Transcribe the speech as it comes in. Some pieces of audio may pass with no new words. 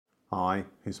Hi,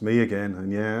 it's me again,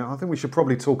 and yeah, I think we should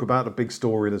probably talk about the big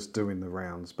story that's doing the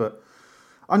rounds, but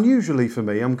unusually for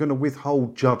me, I'm going to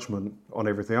withhold judgment on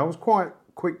everything. I was quite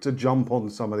quick to jump on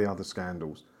some of the other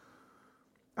scandals.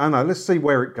 I know, let's see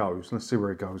where it goes,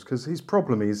 because his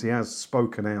problem is he has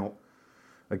spoken out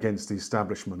against the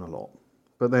establishment a lot,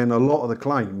 but then a lot of the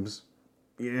claims,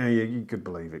 yeah, you could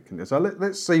believe it, couldn't you? So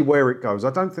let's see where it goes.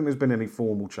 I don't think there's been any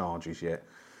formal charges yet,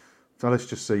 so let's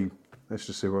just see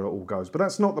where it all goes. But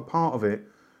that's not the part of it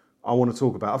I want to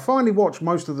talk about. I finally watched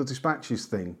most of the Dispatches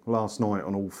thing last night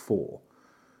on All 4.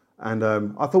 And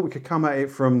I thought we could come at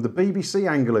it from the BBC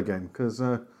angle again, because,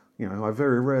 I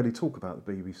very rarely talk about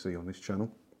the BBC on this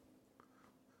channel,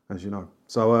 as you know.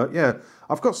 So,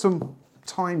 I've got some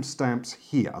timestamps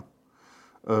here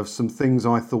of some things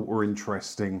I thought were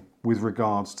interesting with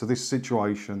regards to this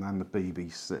situation and the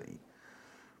BBC.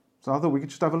 So I thought we could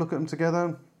just have a look at them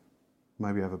together,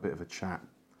 maybe have a bit of a chat,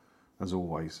 as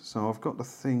always. So I've got the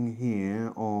thing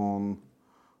here on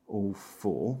All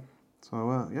 4.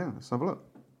 So, let's have a look.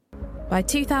 By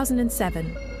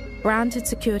 2007, Brand had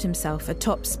secured himself a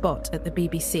top spot at the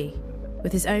BBC,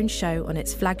 with his own show on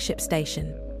its flagship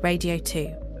station, Radio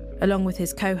 2, along with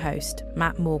his co-host,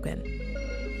 Matt Morgan.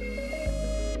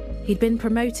 He'd been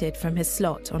promoted from his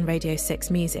slot on Radio 6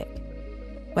 Music,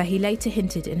 where he later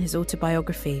hinted in his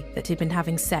autobiography that he'd been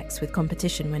having sex with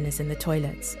competition winners in the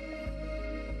toilets.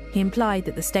 He implied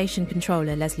that the station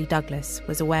controller, Leslie Douglas,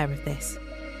 was aware of this.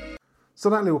 So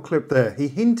that little clip there, he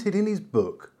hinted in his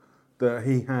book that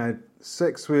he had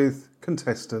sex with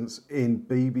contestants in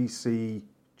BBC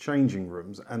changing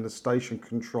rooms and the station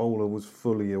controller was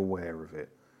fully aware of it.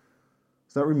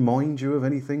 Does that remind you of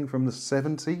anything from the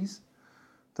 70s?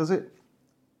 Does it?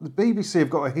 The BBC have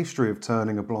got a history of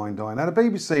turning a blind eye. Now, the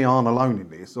BBC aren't alone in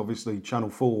this. Obviously, Channel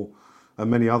 4 and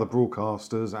many other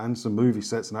broadcasters and some movie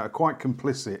sets and that are quite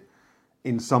complicit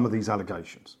in some of these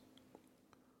allegations.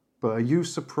 But are you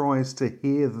surprised to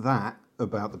hear that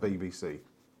about the BBC?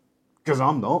 Because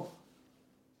I'm not.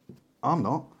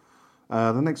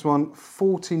 The next one,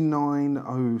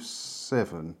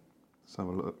 4907. Let's have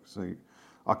a look. See,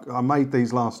 I made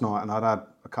these last night and I'd had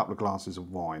a couple of glasses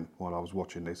of wine while I was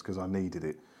watching this because I needed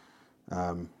it.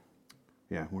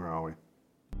 Where are we?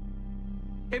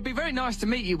 It'd be very nice to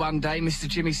meet you one day, Mr.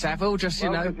 Jimmy Savile, just,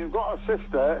 Well, if you've got a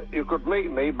sister, you could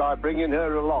meet me by bringing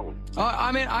her along.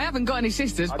 I mean, I haven't got any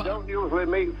sisters, but... I don't usually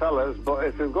meet fellas, but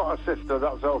if you've got a sister,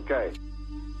 that's okay.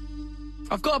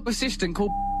 I've got a assistant called...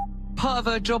 Part of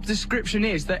her job description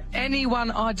is that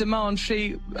anyone I demand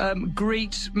she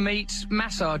greets, meets,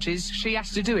 massages, she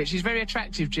has to do it. She's very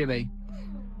attractive, Jimmy.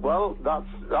 Well, that's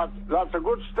a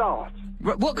good start.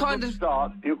 What kind of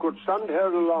start? You could send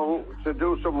her along to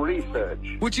do some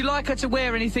research. Would you like her to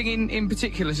wear anything in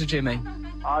particular, Sir Jimmy?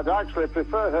 I'd actually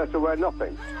prefer her to wear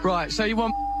nothing. Right. So you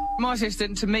want my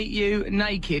assistant to meet you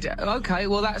naked? Okay.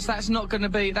 Well, that's not going to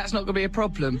be a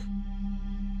problem.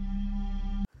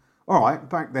 All right.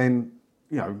 Back then,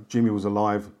 Jimmy was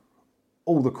alive.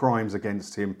 All the crimes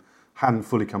against him hadn't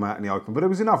fully come out in the open, but there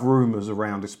was enough rumours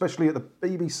around, especially at the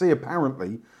BBC,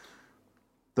 apparently,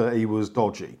 that he was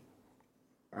dodgy.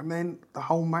 And then the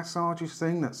whole massages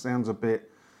thing, that sounds a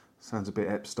bit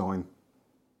Epstein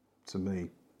to me,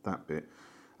 that bit.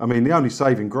 I mean, the only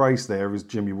saving grace there is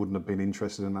Jimmy wouldn't have been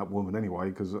interested in that woman anyway,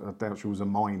 because I doubt she was a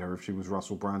minor if she was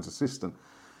Russell Brand's assistant.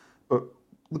 But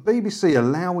the BBC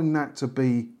allowing that to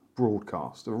be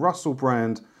broadcast, Russell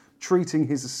Brand treating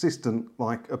his assistant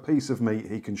like a piece of meat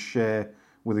he can share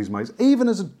with his mates, even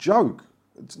as a joke.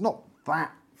 It's not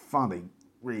that funny,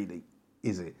 really,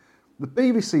 is it? The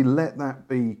BBC let that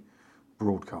be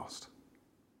broadcast.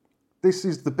 This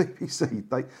is the BBC.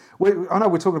 I know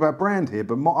we're talking about Brand here,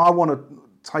 but I want to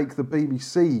take the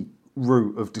BBC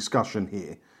route of discussion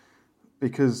here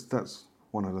because that's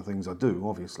one of the things I do,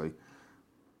 obviously.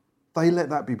 They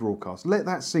let that be broadcast. Let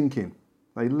that sink in.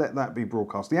 They let that be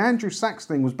broadcast. The Andrew Sachs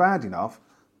thing was bad enough,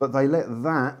 but they let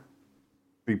that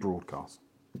be broadcast.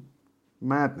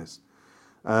 Madness.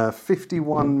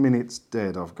 51 minutes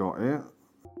dead I've got here.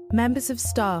 Members of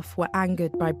staff were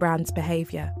angered by Brand's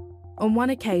behaviour. On one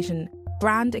occasion,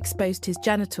 Brand exposed his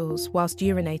genitals whilst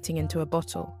urinating into a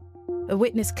bottle. A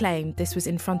witness claimed this was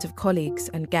in front of colleagues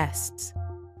and guests.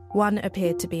 One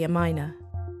appeared to be a minor.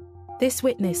 This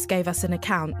witness gave us an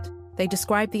account. They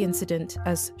described the incident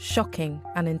as shocking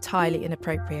and entirely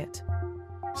inappropriate.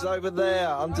 It's over there,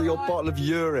 under your bottle of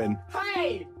urine.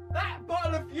 Hey! That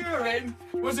bottle of urine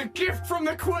was a gift from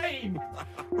the Queen!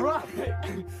 Right.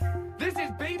 This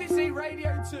is BBC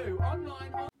Radio 2,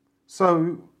 online...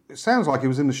 So, it sounds like he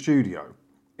was in the studio,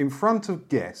 in front of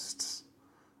guests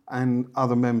and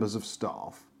other members of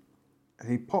staff.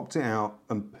 He popped it out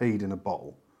and peed in a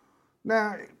bowl.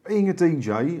 Now, being a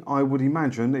DJ, I would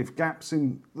imagine if gaps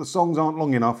in the songs aren't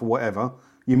long enough or whatever,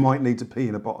 you might need to pee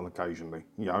in a bottle occasionally.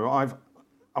 You know, I've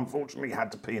unfortunately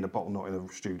had to pee in a bottle, not in a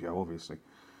studio, obviously.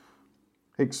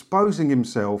 Exposing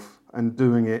himself and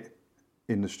doing it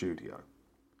in the studio.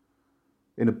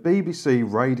 In a BBC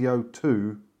Radio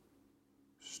 2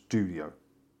 studio.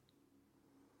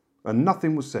 And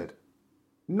nothing was said.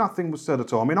 Nothing was said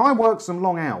at all. I mean, I work some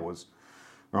long hours,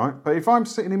 right? But if I'm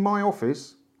sitting in my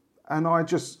office and I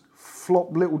just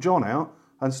flop Little John out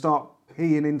and start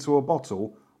peeing into a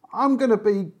bottle, I'm going to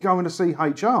be going to see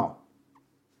HR.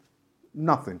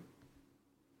 Nothing.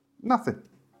 Nothing.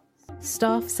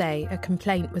 Staff say a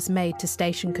complaint was made to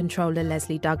Station Controller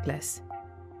Leslie Douglas,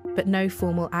 but no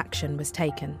formal action was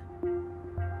taken.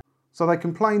 So they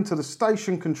complained to the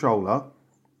station controller,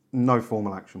 no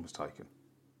formal action was taken.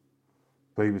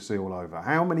 BBC all over.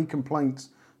 How many complaints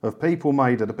have people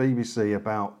made at the BBC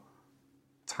about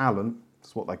talent,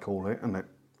 that's what they call it, isn't it?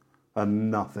 And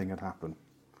nothing had happened.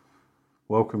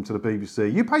 Welcome to the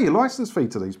BBC. You pay your licence fee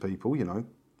to these people, you know.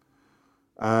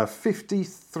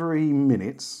 53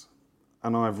 minutes,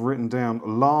 and I've written down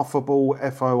laughable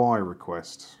FOI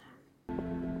request.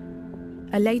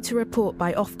 A later report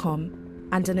by Ofcom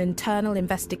and an internal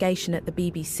investigation at the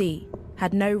BBC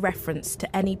had no reference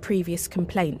to any previous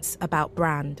complaints about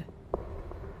Brand.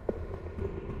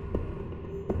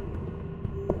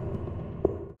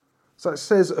 So it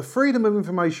says a Freedom of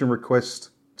Information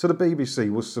request to the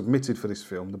BBC was submitted for this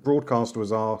film. The broadcaster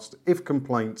was asked if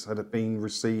complaints had been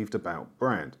received about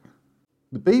Brand.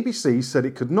 The BBC said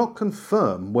it could not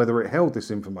confirm whether it held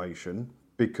this information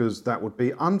because that would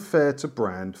be unfair to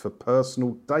Brand for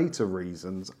personal data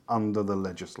reasons under the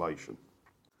legislation.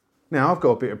 Now, I've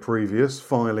got a bit of previous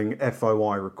filing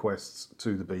FOI requests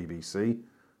to the BBC,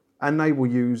 and they will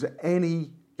use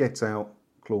any get-out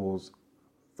clause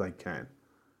they can.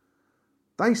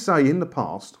 They say in the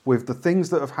past, with the things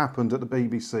that have happened at the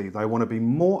BBC, they want to be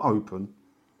more open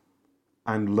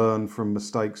and learn from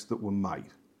mistakes that were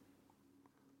made.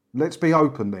 Let's be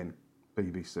open then,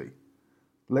 BBC.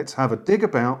 Let's have a dig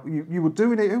about. You were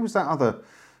doing it. Who was that other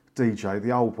DJ,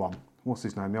 the old one? What's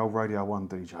his name? The old Radio 1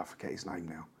 DJ. I forget his name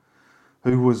now.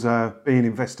 Who was being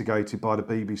investigated by the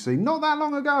BBC not that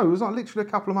long ago. It was like literally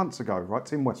a couple of months ago, right?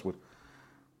 Tim Westwood.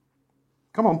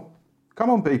 Come on,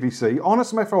 BBC. Honour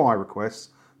some FOI requests.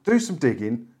 Do some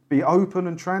digging. Be open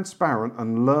and transparent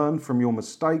and learn from your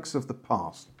mistakes of the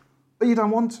past. But you don't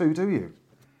want to, do you?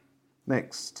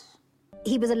 Next.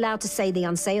 He was allowed to say the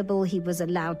unsayable. He was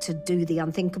allowed to do the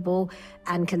unthinkable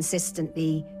and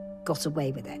consistently got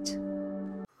away with it.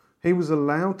 He was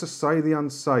allowed to say the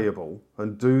unsayable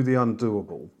and do the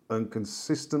undoable and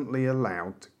consistently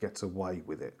allowed to get away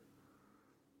with it.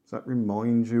 Does that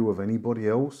remind you of anybody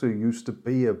else who used to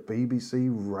be a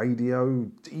BBC radio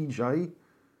DJ?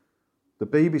 The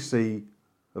BBC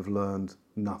have learned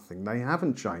nothing. They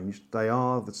haven't changed. They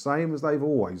are the same as they've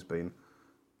always been,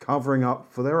 covering up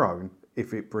for their own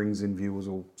if it brings in viewers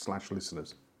or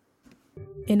 /listeners.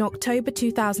 In October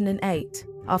 2008,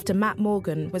 after Matt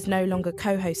Morgan was no longer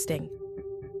co-hosting,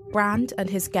 Brand and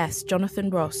his guest Jonathan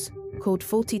Ross called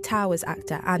Fawlty Towers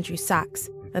actor Andrew Sachs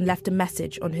and left a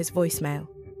message on his voicemail.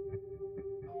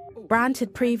 Brand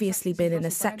had previously been in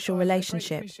a sexual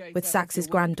relationship with Sachs's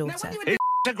granddaughter.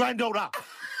 The granddaughter!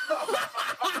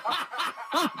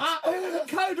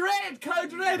 Code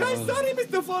red! I'm sorry,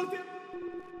 Mr. Fawlty.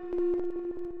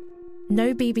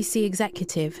 No BBC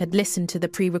executive had listened to the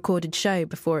pre-recorded show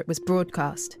before it was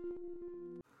broadcast.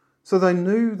 So they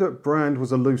knew that Brand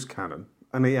was a loose cannon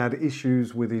and he had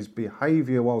issues with his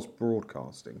behaviour whilst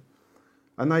broadcasting.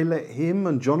 And they let him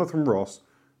and Jonathan Ross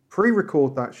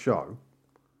pre-record that show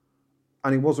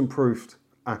and it wasn't proofed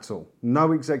at all.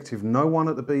 No executive, no one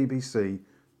at the BBC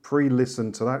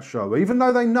pre-listened to that show. Even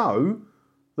though they know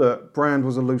that Brand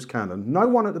was a loose cannon, no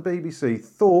one at the BBC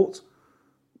thought,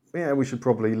 yeah, we should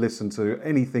probably listen to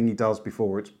anything he does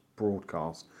before it's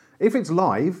broadcast. If it's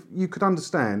live, you could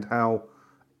understand how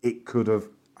it could have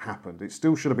happened. It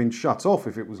still should have been shut off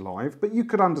if it was live, but you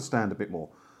could understand a bit more.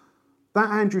 That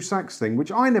Andrew Sachs thing,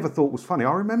 which I never thought was funny,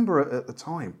 I remember it at the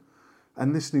time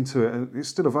and listening to it, and it's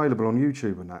still available on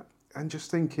YouTube and that, and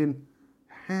just thinking,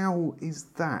 how is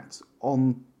that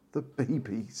on the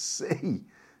BBC?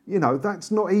 You know,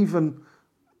 that's not even,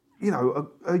 you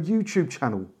know, a YouTube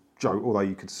channel joke, although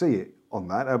you could see it on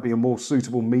that. That would be a more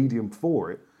suitable medium for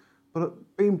it.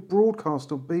 But being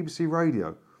broadcast on BBC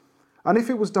Radio. And if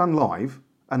it was done live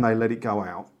and they let it go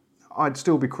out, I'd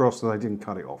still be cross that they didn't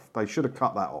cut it off. They should have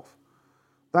cut that off.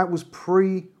 That was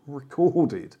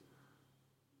pre-recorded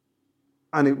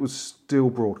and it was still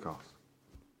broadcast.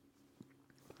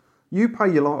 You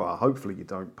pay your, well, hopefully you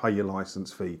don't pay your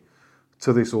licence fee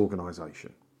to this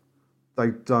organisation.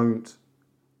 They don't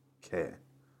care.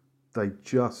 They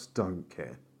just don't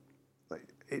care.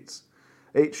 It's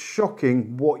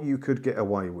shocking what you could get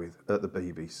away with at the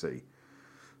BBC.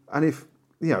 And if,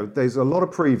 there's a lot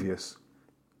of previous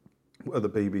at the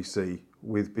BBC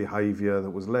with behaviour that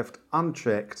was left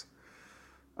unchecked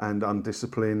and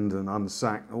undisciplined and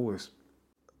unsacked, all this.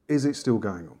 Is it still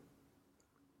going on?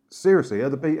 Seriously,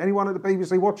 anyone at the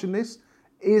BBC watching this?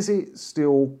 Is it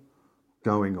still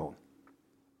going on?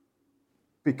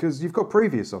 Because you've got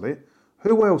previous of it.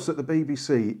 Who else at the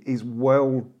BBC is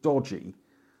well dodgy,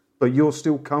 but you're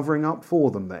still covering up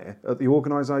for them there at the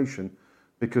organisation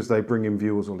because they bring in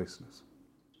viewers or listeners?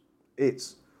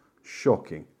 It's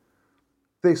shocking.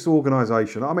 This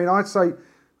organisation,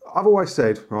 I've always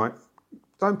said, right,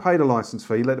 don't pay the licence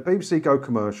fee, let the BBC go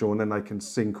commercial and then they can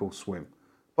sink or swim.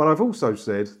 But I've also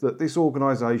said that this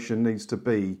organisation needs to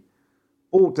be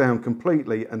brought down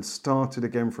completely and started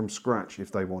again from scratch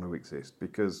if they want to exist,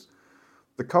 because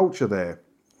the culture there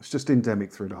is just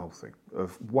endemic through the whole thing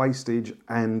of wastage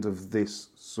and of this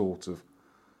sort of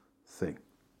thing.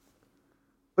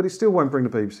 But it still won't bring the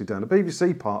BBC down. The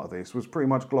BBC part of this was pretty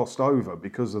much glossed over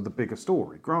because of the bigger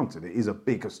story. Granted, it is a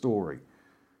bigger story.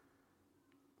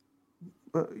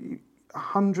 But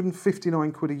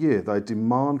 159 quid a year they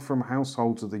demand from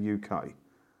households of the UK.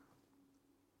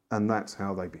 And that's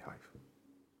how they behave.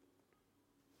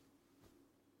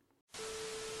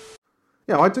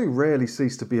 I do rarely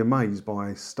cease to be amazed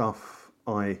by stuff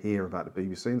I hear about the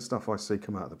BBC and stuff I see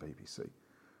come out of the BBC.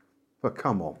 But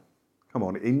come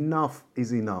on, enough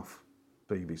is enough,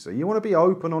 BBC. You want to be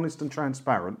open, honest and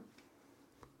transparent?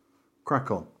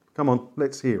 Crack on. Come on,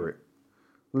 let's hear it.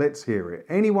 Let's hear it.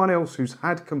 Anyone else who's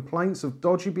had complaints of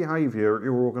dodgy behaviour at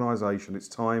your organisation, it's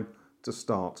time to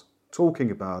start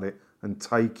talking about it and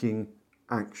taking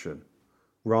action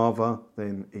rather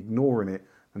than ignoring it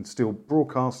and still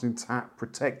broadcasting TAP,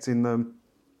 protecting them.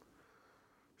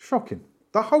 Shocking.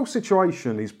 The whole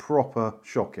situation is proper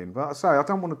shocking. But I say, I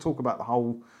don't want to talk about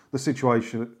the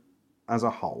situation as a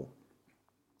whole,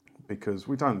 because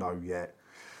we don't know yet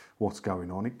what's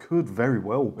going on. It could very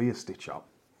well be a stitch up.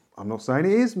 I'm not saying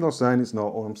it is, I'm not saying it's not.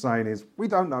 All I'm saying is we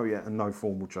don't know yet and no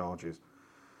formal charges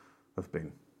have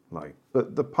been laid.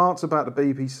 But the parts about the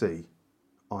BBC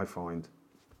I find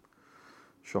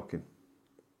shocking.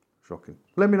 Shocking.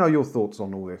 Let me know your thoughts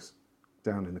on all this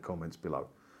down in the comments below.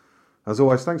 As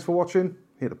always, thanks for watching.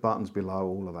 Hit the buttons below,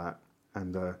 all of that.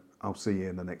 And I'll see you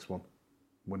in the next one,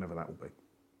 whenever that will be.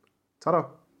 Ta-da!